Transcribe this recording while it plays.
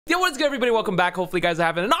Yo, what's good, everybody? Welcome back. Hopefully you guys are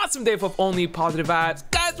having an awesome day full of only positive vibes.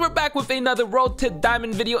 Guys, we're back with another Road to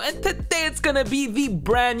Diamond video, and today it's gonna be the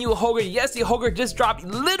brand new Holger. Yes, the Holger just dropped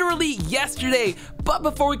literally yesterday. But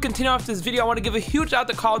before we continue off this video, I want to give a huge shout out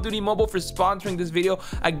to Call of Duty Mobile for sponsoring this video.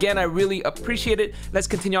 Again, I really appreciate it. Let's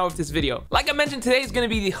continue on with this video. Like I mentioned, today is going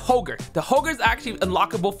to be the Holger. The Holger is actually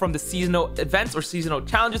unlockable from the seasonal events or seasonal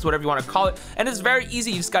challenges, whatever you want to call it. And it's very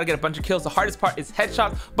easy. You just got to get a bunch of kills. The hardest part is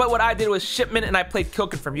headshot. But what I did was shipment, and I played kill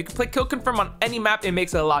confirm. You can play kill confirm on any map. It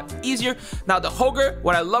makes it a lot easier. Now, the Holger,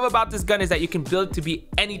 what I love about this gun is that you can build it to be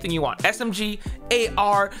anything you want. SMG,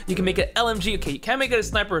 AR, you can make it LMG. Okay, you can't make it a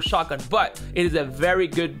sniper or shotgun, but it is a very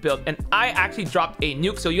good build. And I actually dropped a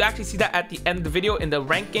nuke, so you actually see that at the end of the video. In the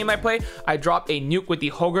ranked game I play, I dropped a nuke with the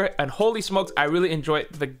Holger, and holy smokes, I really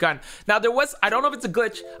enjoyed the gun. Now, there was, I don't know if it's a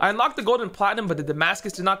glitch, I unlocked the gold and platinum, but the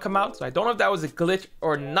Damascus did not come out, so I don't know if that was a glitch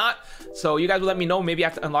or not. So you guys will let me know. Maybe I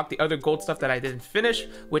have to unlock the other gold stuff that I didn't finish,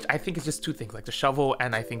 which I think is just two things, like the shovel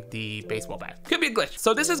and I think the baseball bat. Could be a glitch.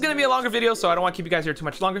 So this is going to be a longer video, so I don't want to keep you guys here too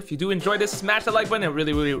much longer. If you do enjoy this, smash the like button. I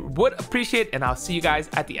really would appreciate it, and I'll see you guys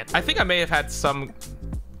at the end. I think I may have had some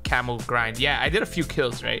camel grind. Yeah, I did a few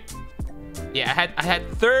kills, right? Yeah, I had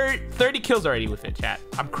 30 kills already with it, chat.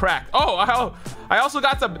 I'm cracked. Oh, I also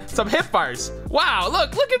got some hip fires. Wow,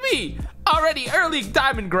 look at me. Already early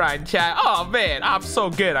diamond grind, chat. Oh man, I'm so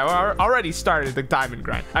good. I already started the diamond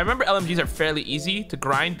grind. I remember LMGs are fairly easy to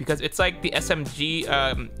grind because it's like the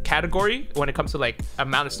SMG category when it comes to like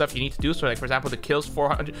amount of stuff you need to do. So like, for example, the kills,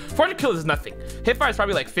 400 kills is nothing. Hip fire is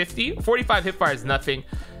probably like 50. 45 hip fire is nothing.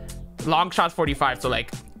 Long shots 45. So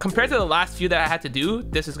like, compared to the last few that I had to do,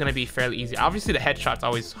 this is gonna be fairly easy. Obviously the headshot's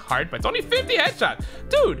always hard, but it's only 50 headshots,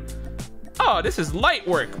 dude. Oh, this is light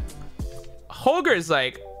work. Holger is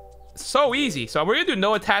like so easy. So we're gonna do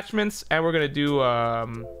no attachments, and we're gonna do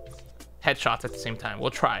headshots at the same time. We'll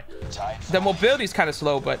try. The mobility is kind of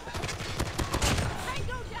slow, but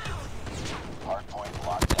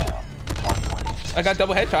I got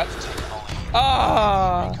double headshots.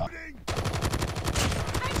 Ah.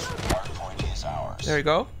 There we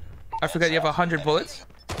go. I forgot you have 100 bullets.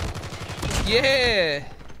 Yeah.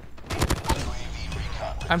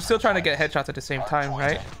 I'm still trying to get headshots at the same time,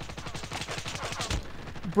 right?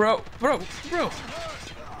 Bro. There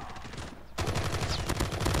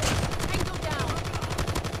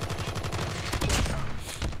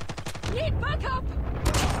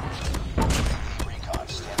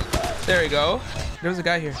we go. There's a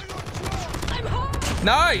guy here.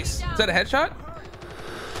 Nice. Is that a headshot?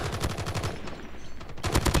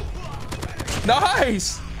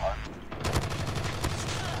 Nice!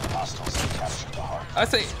 I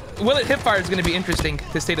say, will it hipfire is going to be interesting,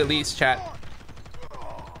 to say the least, chat.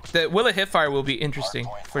 The will it hipfire will be interesting,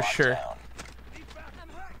 for sure.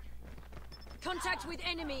 Contact with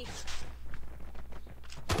enemy.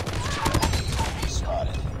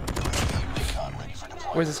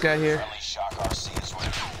 Where's this guy here?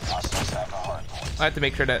 I have to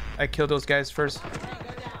make sure that I kill those guys first.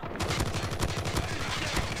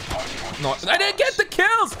 No, I didn't get the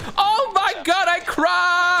kills. Oh my god, I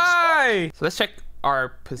cry. So let's check our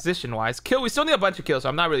position wise. Kill, we still need a bunch of kills, so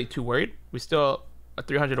I'm not really too worried. We still are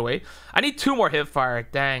 300 away. I need 2 more hip fire.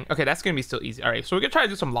 Dang. Okay, that's gonna be still easy. All right, so we're gonna try to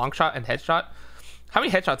do some long shot and headshot. How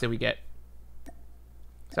many headshots did we get?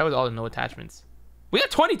 That was all the no attachments. We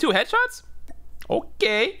got 22 headshots.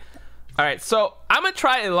 Okay. All right, so I'm gonna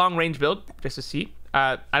try a long range build just to see.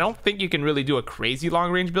 I don't think you can really do a crazy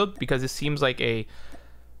long range build because it seems like a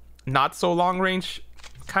not so long range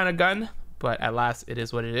kind of gun, but at last it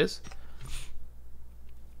is what it is.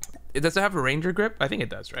 Does it have a ranger grip? I think it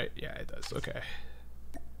does, right? Yeah, it does. Okay.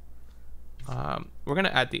 We're gonna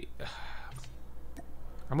add the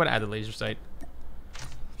I'm gonna add the laser sight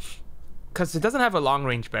because it doesn't have a long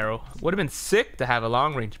range barrel. Would have been sick to have a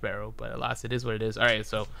long range barrel, but at last it is what it is. All right,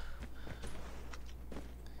 so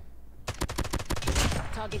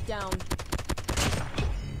Target down.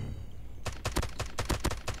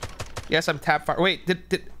 yes, I'm tap fire. Wait,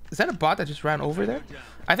 is that a bot that just ran over there?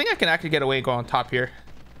 I think I can actually get away and go on top here.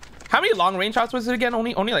 How many long range shots was it again?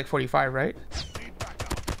 Only like 45, right?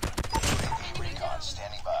 Recon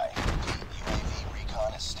standing by. UAV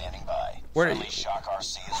recon is standing by. Where are you? Shock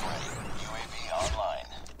RC is ready. UAV online.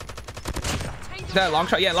 Is that a long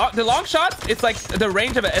shot? Yeah, the long shot, it's like the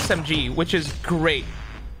range of an SMG, which is great.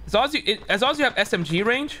 As long as you have SMG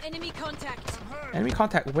range. Enemy contact. Enemy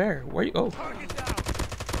contact where? Where you? Oh.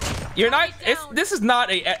 You're not. This is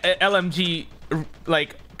not a LMG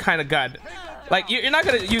like kind of gun. Like you're not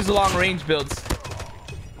gonna use long range builds.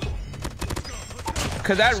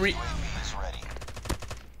 Cause that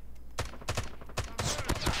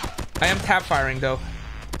I am tap firing though.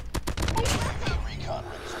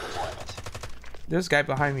 There's a guy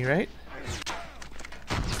behind me, right?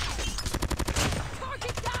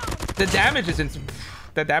 Target down. The damage is in.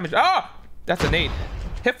 The damage. Oh! That's a nade.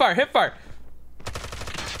 Hip fire, hip fire.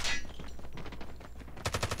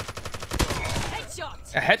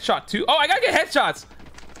 Headshot. A headshot too. Oh, I gotta get headshots.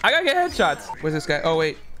 I gotta get headshots. Where's this guy? Oh,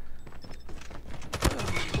 wait.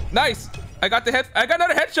 Nice. I got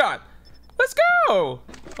another headshot. Let's go.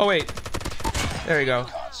 Oh, wait. There we go.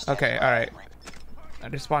 Okay, all right.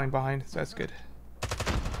 They're spawning behind, so that's good.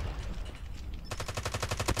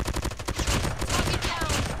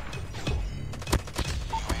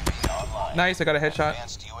 Nice, I got a headshot.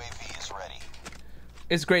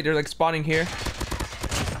 It's great. They're like spawning here.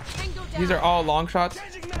 These are all long shots.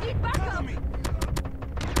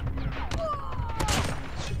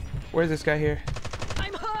 Where's this guy here?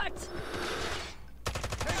 I'm hurt.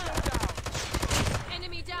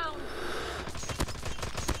 Enemy down.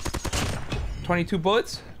 22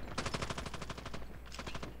 bullets.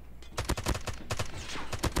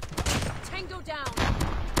 Tango down.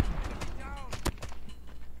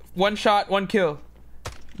 One shot, one kill.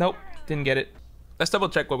 Nope, didn't get it. Let's double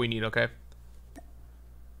check what we need, okay?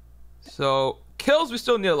 So kills, we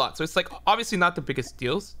still need a lot. So it's like obviously not the biggest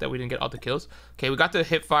deals that we didn't get all the kills. Okay, we got the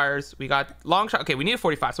hip fires, we got long shot. Okay, we need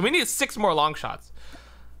 45, so we need 6 more long shots,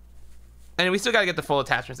 and we still gotta get the full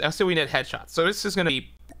attachments. And still we need headshots. So this is gonna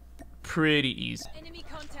be pretty easy. Enemy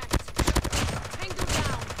contact. Tango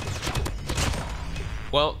down.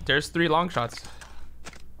 Well, there's 3 long shots,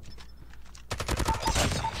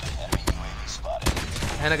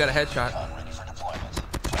 and I got a headshot.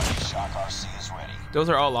 Those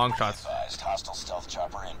are all long shots. Hostile stealth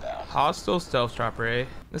chopper inbound. Hostile stealth chopper, eh?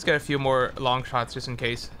 Let's get a few more long shots just in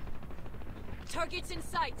case. Targets in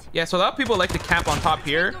sight. Yeah, so a lot of people like to camp on top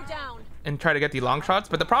here Tango down. and try to get the long shots,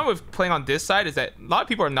 but the problem with playing on this side is that a lot of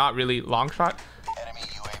people are not really long shot. Enemy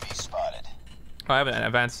UAV spotted. Oh, I have an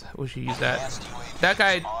advance. We should use that. Advanced UAV That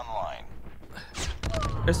guy, online.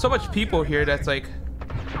 there's so much people here that's like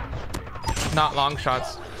not long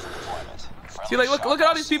shots. See, like look at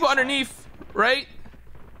all these people underneath, right?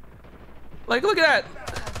 Like look at that.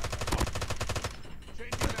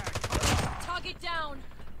 Target down.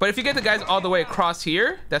 But if you get the guys all the way across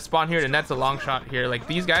here that spawn here, then that's a long shot here. Like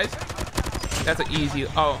these guys, that's an easy.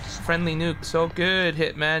 Oh, friendly nuke, so good,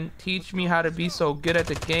 Hitman. Teach me how to be so good at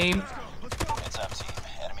the game. Heads up, team.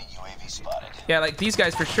 Enemy UAV spotted. Yeah, like these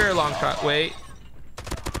guys for sure long shot. Wait.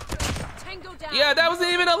 Tango down. Yeah, that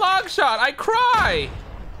wasn't even a long shot. I cry.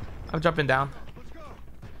 I'm jumping down.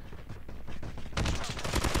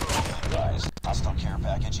 Hostile care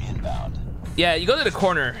package inbound. Yeah, you go to the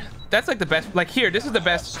corner. That's like the best. Like here, this is the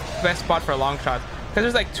best spot for a long shot because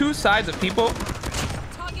there's like 2 sides of people,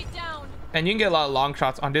 Target down. and you can get a lot of long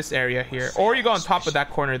shots on this area here, or you go on top of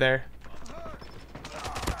that corner there.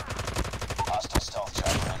 Hostile stealth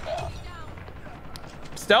chopper inbound.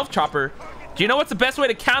 Stealth chopper. Do you know what's the best way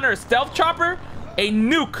to counter a stealth chopper? A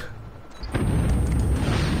nuke.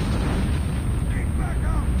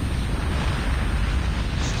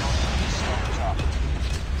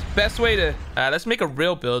 Best way to let's make a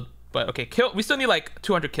real build, but okay, kill. We still need like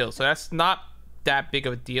 200 kills, so that's not that big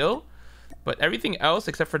of a deal. But everything else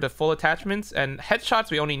except for the full attachments and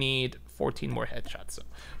headshots, we only need 14 more headshots. So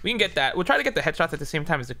we can get that. We'll try to get the headshots at the same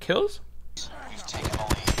time as the kills. We've taken the lead.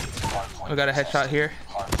 Hardpoint We got a headshot here.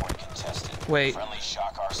 Hardpoint contested. Wait, Friendly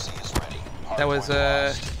shock RC is ready. that was Hardpoint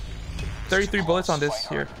lost. 33 bullets on this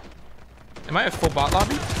here. Am I a full bot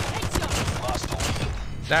lobby? Headshot. Lost the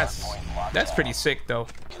lead. That's pretty sick though.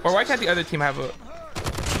 Or why can't the other team have a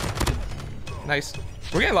nice?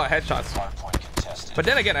 We're getting a lot of headshots. Hardpoint contested. But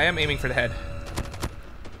then again, I am aiming for the head.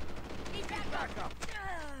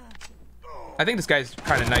 I think this guy's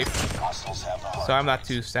trying to knife, Hostiles have the so I'm not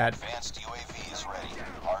too sad. advanced UAV is ready.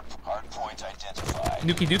 Hardpoint identified.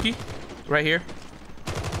 Nuki Dookie, right here.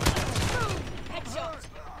 Headshot.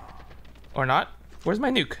 Or not. Where's my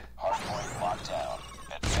nuke? Hardpoint locked down.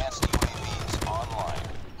 Advanced UAV is online.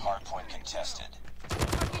 Hardpoint contested.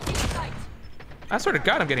 Target in sight. I swear to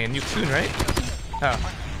God, I'm getting a nuke soon, right?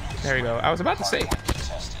 Oh, there we go. I was about to say.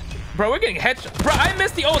 Contested. Bro, we're getting headshots. Bro, I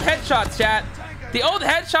missed the old headshots, chat. The old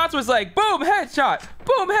headshots was like, boom, headshot,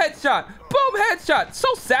 boom, headshot, boom, headshot.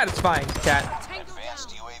 So satisfying, chat. Tango Advanced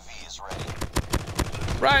down. UAV is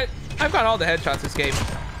ready. Right? I've got all the headshots this game.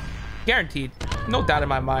 Guaranteed. No doubt in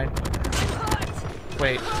my mind.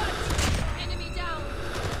 Wait. Enemy down.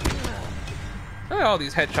 Look at all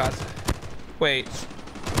these headshots. Wait.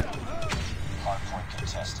 Hardpoint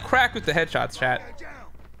contested. Crack with the headshots, chat.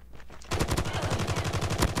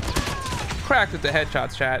 Crack with the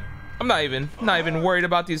headshots, chat. I'm not even worried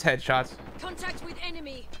about these headshots. Contact with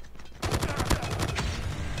enemy.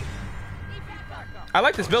 I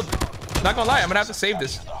like this build. Not gonna lie, I'm gonna have to save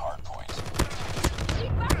this. The hard point.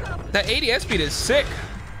 That 80 speed is sick.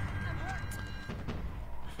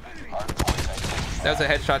 Hard point identified. That was a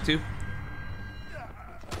headshot too.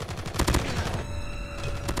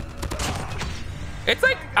 It's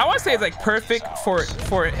like, I want to say it's like perfect for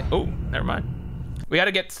oh, never mind. We got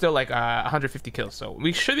to get still like 150 kills, so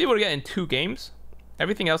we should be able to get in 2 games.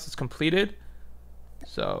 Everything else is completed,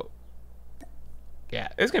 so yeah,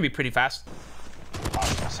 it's gonna be pretty fast.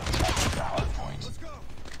 Hostiles have captured the hard point.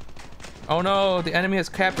 Oh no, the enemy has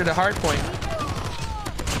captured a hard point.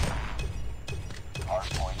 Hard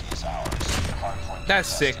point is ours. Hard point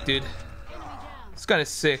That's contested. sick, dude. It's kind of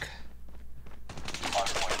sick. Hard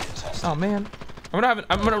point contested. Oh man, I'm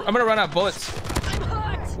gonna run out of bullets.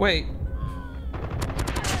 Wait.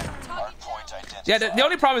 Hard point identified. Yeah, the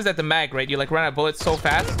only problem is that the mag, right? You like run out of bullets so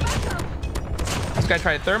fast. This guy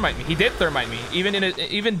tried to thermite me. He did thermite me. Even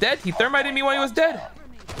dead, he thermited me when he was dead.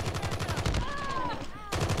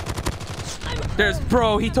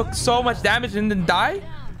 Bro, he took so much damage and didn't die.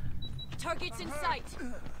 Targets in sight.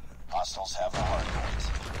 Hostiles have the hard point.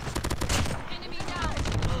 Enemy down.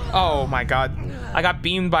 Oh my god. I got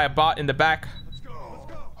beamed by a bot in the back.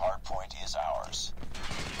 Hard point is ours.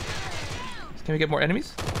 Can we get more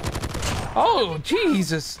enemies? Oh,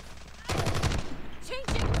 Jesus.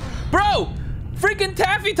 Changing. Bro, freaking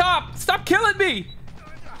Taffy Top, stop killing me.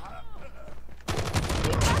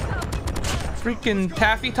 Freaking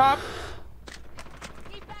Taffy Top.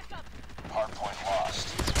 Need backup. Hard point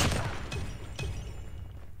lost.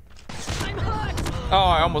 I'm hurt. Oh,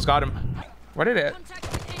 I almost got him. Where did it? Contact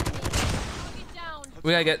with enemy. Target down.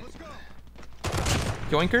 We gotta get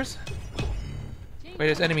yoinkers. Wait,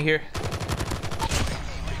 there's enemy here.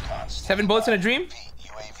 Recon 7 bullets in a dream.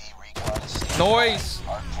 UAV recon is standing Noise.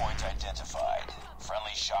 by. Hard point identified.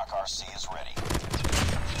 Friendly shock RC is ready.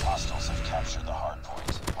 Hostiles have captured the hard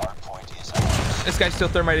point. Hard point is ours. This guy's still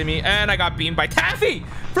thermiting me, and I got beamed by Taffy.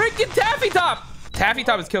 Freaking Taffy Top. Taffy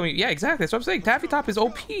Top is killing me. Yeah, exactly. That's what I'm saying. Taffy Top is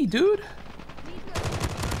OP, dude.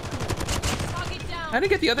 Target down. I didn't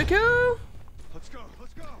get the other kill. Let's go.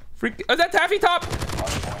 Freak. Oh, is that Taffy Top?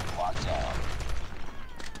 Hard point locked down.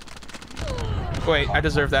 Wait, I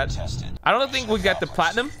deserve that. Tested. I don't think we got the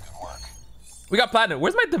platinum. Good work. We got platinum.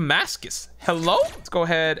 Where's my Damascus? Hello? Let's go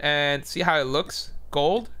ahead and see how it looks.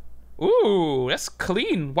 Gold. Ooh, that's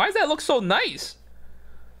clean. Why does that look so nice?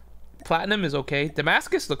 Platinum is okay.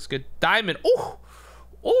 Damascus looks good. Diamond. Ooh.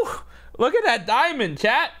 Ooh. Look at that diamond,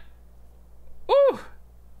 chat. Ooh.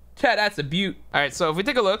 Chat, that's a beaut. All right, so if we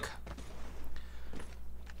take a look.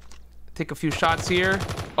 Take a few shots here.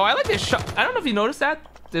 Oh, I like this shot. I don't know if you noticed that.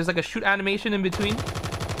 There's like a shoot animation in between.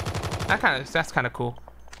 That's kind of cool.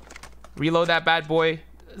 Reload that bad boy.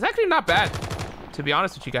 It's actually not bad, to be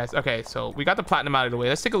honest with you guys. Okay, so we got the platinum out of the way.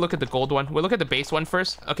 Let's take a look at the gold one. We'll look at the base one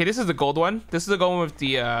first. Okay, this is the gold one. This is the gold one with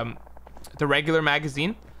the regular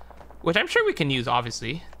magazine, which I'm sure we can use,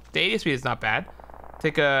 obviously. The 80 speed is not bad.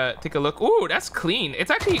 Take a look. Ooh, that's clean.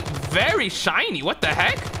 It's actually very shiny. What the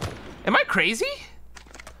heck? Am I crazy?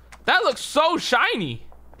 That looks so shiny.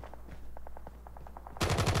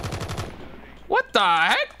 What the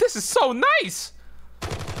heck? This is so nice.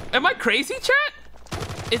 Am I crazy, chat?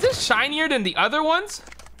 Is this shinier than the other ones?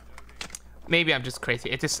 Maybe I'm just crazy.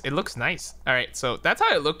 It looks nice. All right, so that's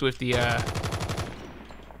how it looked with the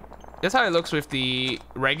that's how it looks with the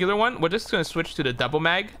regular one. We're just gonna switch to the double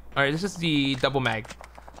mag. All right, this is the double mag.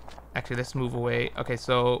 Actually, let's move away. Okay,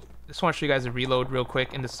 so just want to show you guys a reload real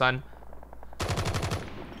quick in the sun.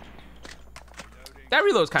 That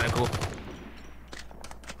reload is kind of cool.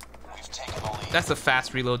 We've taken the lead. That's a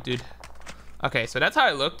fast reload, dude. Okay, so that's how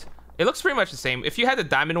it looked. It looks pretty much the same. If you had the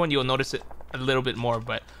diamond one, you'll notice it a little bit more.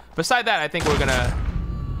 But beside that, I think we're gonna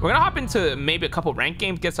hop into maybe a couple rank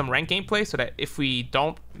games, get some rank gameplay, so that if we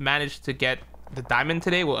don't manage to get the diamond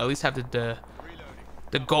today, we'll at least have the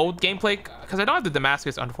gold gameplay. Because I don't have the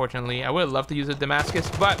Damascus, unfortunately. I would love to use the Damascus,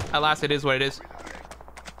 but alas, it is what it is.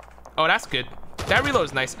 Oh, that's good. That reload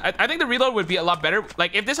is nice. I think the reload would be a lot better.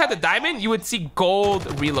 Like, if this had the diamond, you would see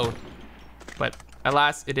gold reload. But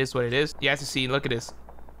alas, it is what it is. You guys can see, look at this.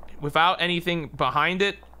 Without anything behind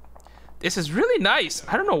it, this is really nice.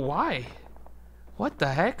 I don't know why. What the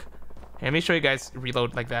heck? Hey, let me show you guys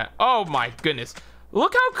reload like that. Oh my goodness.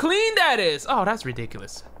 Look how clean that is. Oh, that's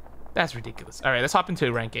ridiculous. That's ridiculous. All right, let's hop into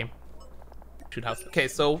a rank game. Shoot house. Okay,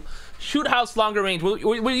 so shoot house longer range. We'll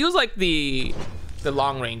use like the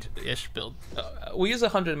long range-ish build. We use a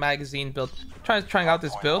 100 magazine build. Trying out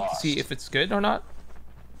this build to see if it's good or not.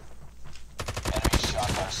 Enemy shock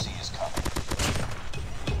RC is coming.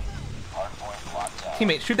 Hardpoint locked down.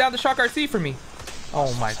 Teammate, shoot down the shock RC for me.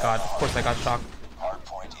 Oh my god, of course I got shocked.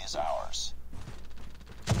 Hardpoint is ours.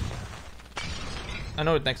 I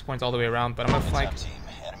know the next point's all the way around, but I'm gonna flank. Team,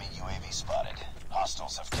 enemy UAV spotted.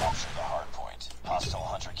 Hostiles have captured the hard point. Hostile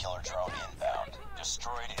hunter-killer drone inbound.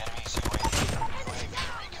 Destroyed enemy's UAV. UAV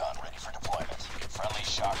recon ready for deployment. Friendly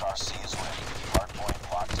shock RC is ready.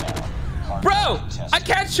 Hardpoint locked down. Hardpoint Bro, contested. I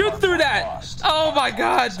can't shoot through that. Lost. Oh my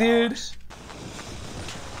god, dude. Hardpoint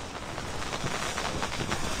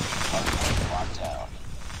locked down.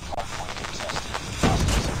 Hardpoint contested.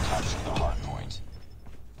 Hostiles have captured the hardpoint.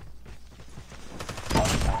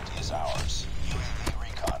 Hardpoint is ours. UAV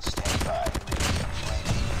recon standing by.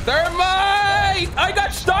 UAV. Thermite! I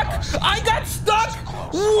got stuck! I got stuck!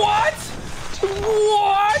 What?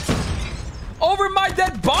 What? Over my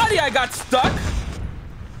dead body, I got stuck!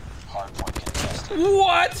 Hardpoint contested.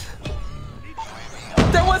 What? UAV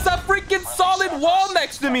on There was a freaking solid wall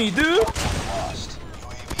next to me, dude! lost.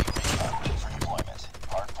 UAV recon ready for deployment.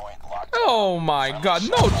 Hardpoint locked. Oh my god,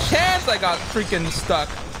 no chance I got freaking stuck.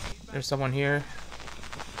 There's someone here.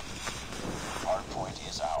 Hardpoint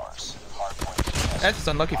is ours. Hardpoint contested. That's just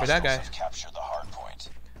unlucky for that guy. Hostiles have captured the hardpoint.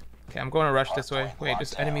 Okay, I'm going to rush this way. Wait,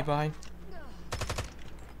 there's enemy behind.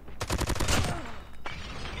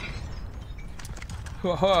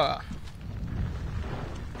 Haha.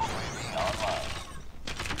 UAV online.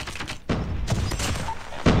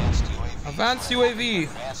 Advanced Advanced UAV. UAV.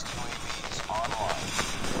 Advanced UAVs online.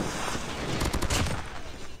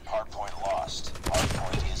 Hardpoint lost.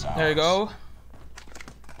 Hardpoint is ours. There you go.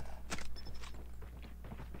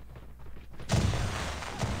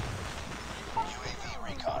 UAV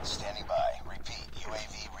recon standing by. Repeat.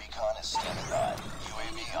 UAV recon is standing by.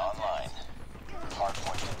 UAV online.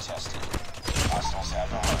 Hardpoint contested. Hostiles have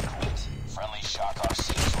the hardpoint. Friendly shock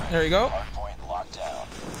RC is ready. There you go. Hardpoint locked down.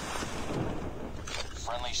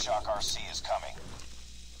 Friendly shock RC is coming.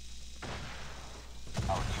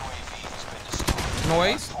 Our UAV has been destroyed.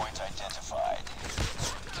 Noise. Hardpoint identified.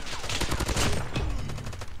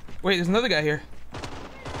 Wait, there's another guy here.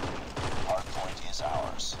 Hardpoint is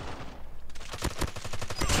ours.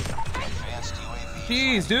 Advanced UAV.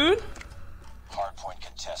 Jeez, dude. Hardpoint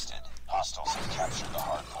contested. Hostiles have captured the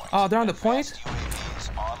hardpoint. Oh, they're on the point?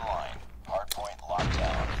 Advanced UAVs online. Hardpoint locked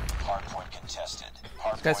down. Hardpoint contested.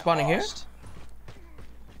 Hardpoint Guys spawning here? lost.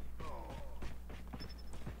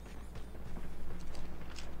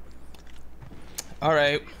 All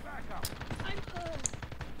right.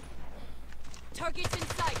 Targets in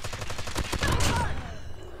sight.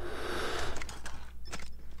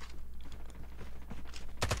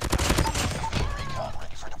 Recon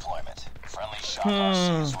ready for deployment. Friendly shock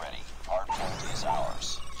RC is ready. Hardpoint is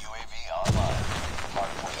ours. UAV online.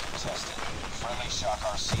 Hardpoint contested. Friendly shock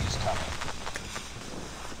RC is coming.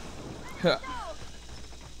 Huh.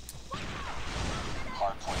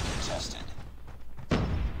 Hardpoint contested.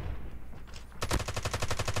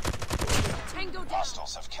 Tango down.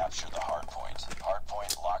 Hostiles have captured the hardpoint.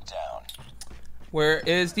 Hardpoint locked down. Where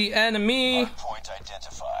is the enemy? Hardpoint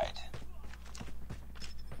identified.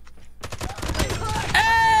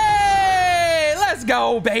 Hey! Let's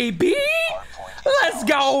go, baby! Hardpoint is Let's ours.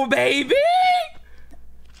 go, baby!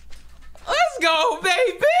 Let's go,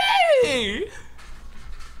 baby!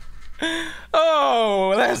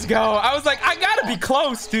 Oh, let's go. I was like, I gotta be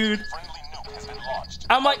close, dude. Friendly nuke has been launched.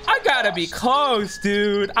 I'm like, I gotta be close,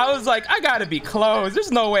 dude. I was like, I gotta be close.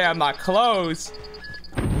 There's no way I'm not close.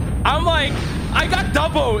 I'm like, I got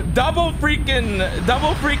double freaking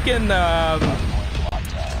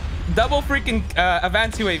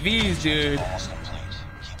advanced UAVs, dude. Almost complete.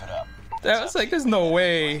 Keep it up. That was like, there's no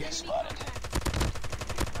way. Spotted.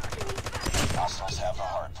 Hostiles have the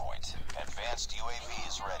hardpoint. Advanced UAV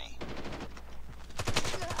is ready.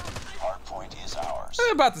 Hardpopoint is ours. I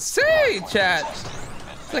was about to say, chat. Contested.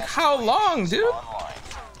 It's like, how long, dude? Online.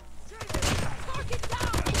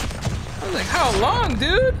 I was like, how long,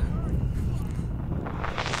 dude?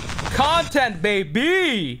 Content,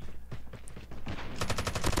 baby.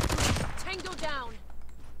 Tango down.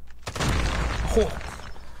 Oh.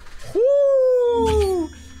 Woo.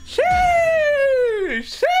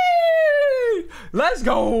 Sheesh. Sheesh. Let's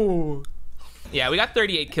go. Yeah, we got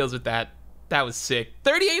 38 kills with that. That was sick.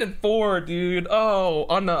 38 and 4, dude. Oh,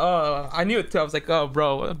 on the I knew it too. I was like, oh,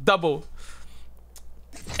 bro, double.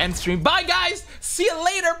 End stream. Bye, guys. See you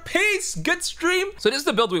later. Peace. Good stream. So this is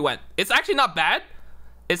the build we went. It's actually not bad.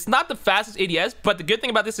 It's not the fastest ADS, but the good thing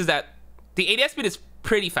about this is that the ADS speed is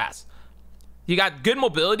pretty fast. You got good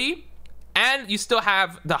mobility, and you still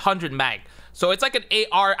have the 100 mag. So it's like an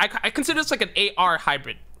AR. I consider this like an AR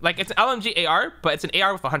hybrid. Like, it's an LMG AR, but it's an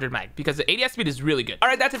AR with 100 mag because the ADS speed is really good. All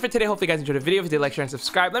right, that's it for today. Hopefully you guys enjoyed the video. If you did, like, share, and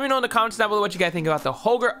subscribe. Let me know in the comments down below what you guys think about the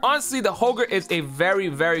Holger. Honestly, the Holger is a very,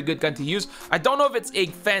 very good gun to use. I don't know if it's a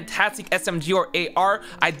fantastic SMG or AR.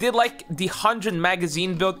 I did like the 100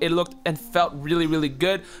 magazine build. It looked and felt really, really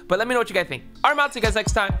good. But let me know what you guys think. All right, I'm out. See you guys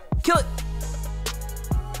next time. Kill it.